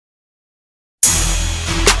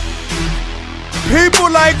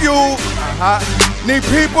people like you need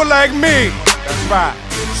people like me. That's right.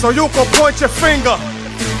 So you can point your finger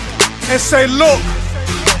and say, look,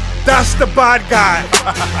 that's the bad guy.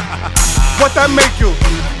 What that make you?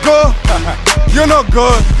 Good? You're not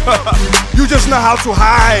good. You just know how to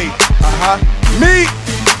hide. Me,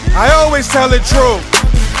 I always tell the truth.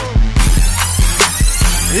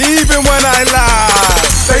 Even when I lie.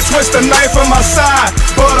 They twist a knife on my side,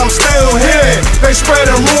 but I'm still here. They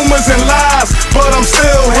spreading rumors and lies, but I'm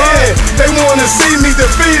still here. They wanna see me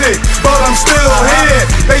defeated, but I'm still here.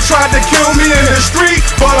 They tried to kill me in the street,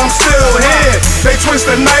 but I'm still here. They twist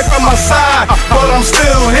a knife on my side, but I'm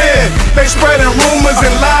still here. They spreading rumors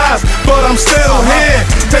and lies, but I'm still here.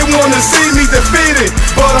 They wanna see me defeated,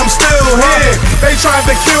 but I'm still here. They tried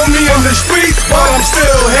to kill me in the street, but I'm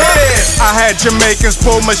still here. I had Jamaicans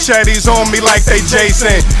pull machetes on me like they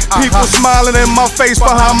Jason. People smiling in my face,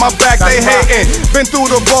 behind my back they hating. Been through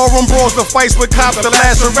the ballroom brawls, the fights with cops, the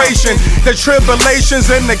laceration, the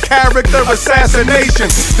tribulations and the character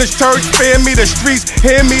assassination. The church fear me, the streets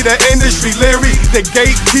hear me, the industry leery. The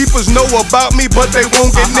gatekeepers know about me, but they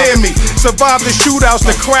won't get near me. Survived the shootouts,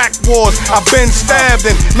 the crack wars. I've been stabbed,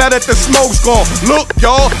 and now that the smoke's gone, look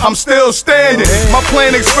y'all, I'm still standing. My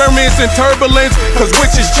plane experiencing turbulence, cause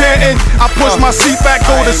witches chanting. I push my seat back,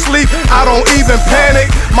 go to sleep, I don't even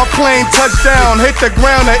panic. My plane touchdown, hit the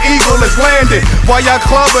ground, the eagle is landed. While y'all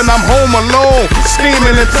clubbing, I'm home alone,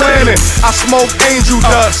 scheming and planning. I smoke angel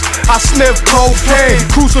dust, I sniff cocaine.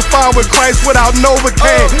 Crucified with Christ without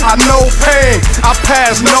Novocaine. I know pain, I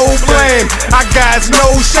pass no blame. I got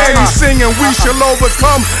no shame, singing we shall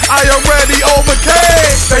overcome, I already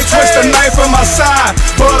overcame. They twist a knife on my side,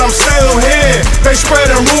 but I'm still here. They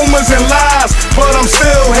spreading rumors and lies, but I'm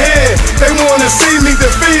still here. They wanna see me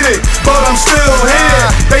defeated, but I'm still here.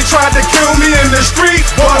 They tried to kill me in the street,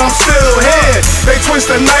 but I'm still here. They twist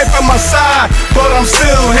a knife on my side, but I'm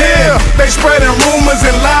still here. They spreading rumors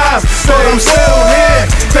and lies, but I'm still here.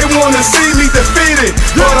 They wanna see me defeated,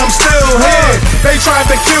 but I'm still here. They tried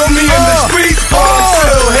to kill me in the street, but I'm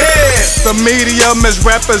still here. The media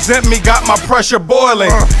misrepresent me, got my pressure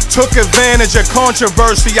boiling. Took advantage of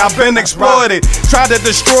controversy, I've been exploited. Tried to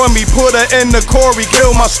destroy me, put her in the Corey,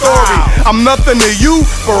 kill my story. I'm nothing to you,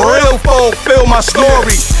 for real folk feel my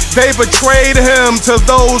story. They betrayed him to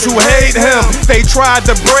those who hate him. They tried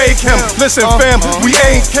to break him. Listen fam, we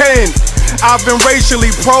ain't kin. I've been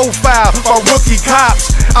racially profiled by rookie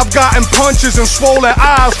cops. I've gotten punches and swollen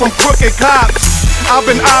eyes from crooked cops. I've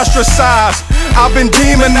been ostracized, I've been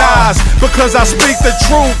demonized, because I speak the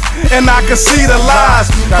truth and I can see the lies.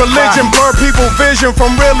 Religion blur people's vision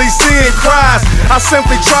from really seeing Christ. I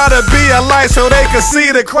simply try to be a light so they can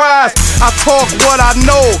see the Christ. I talk what I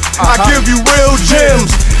know, I give you real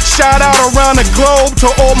gems. Shout out around the globe to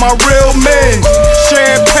all my real men.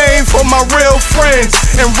 Champagne for my real friends,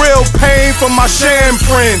 and real pain for my sham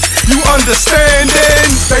friends. You understanding?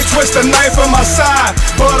 They twist a knife on my side,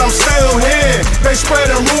 but I'm still here. They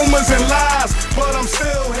spreading rumors and lies.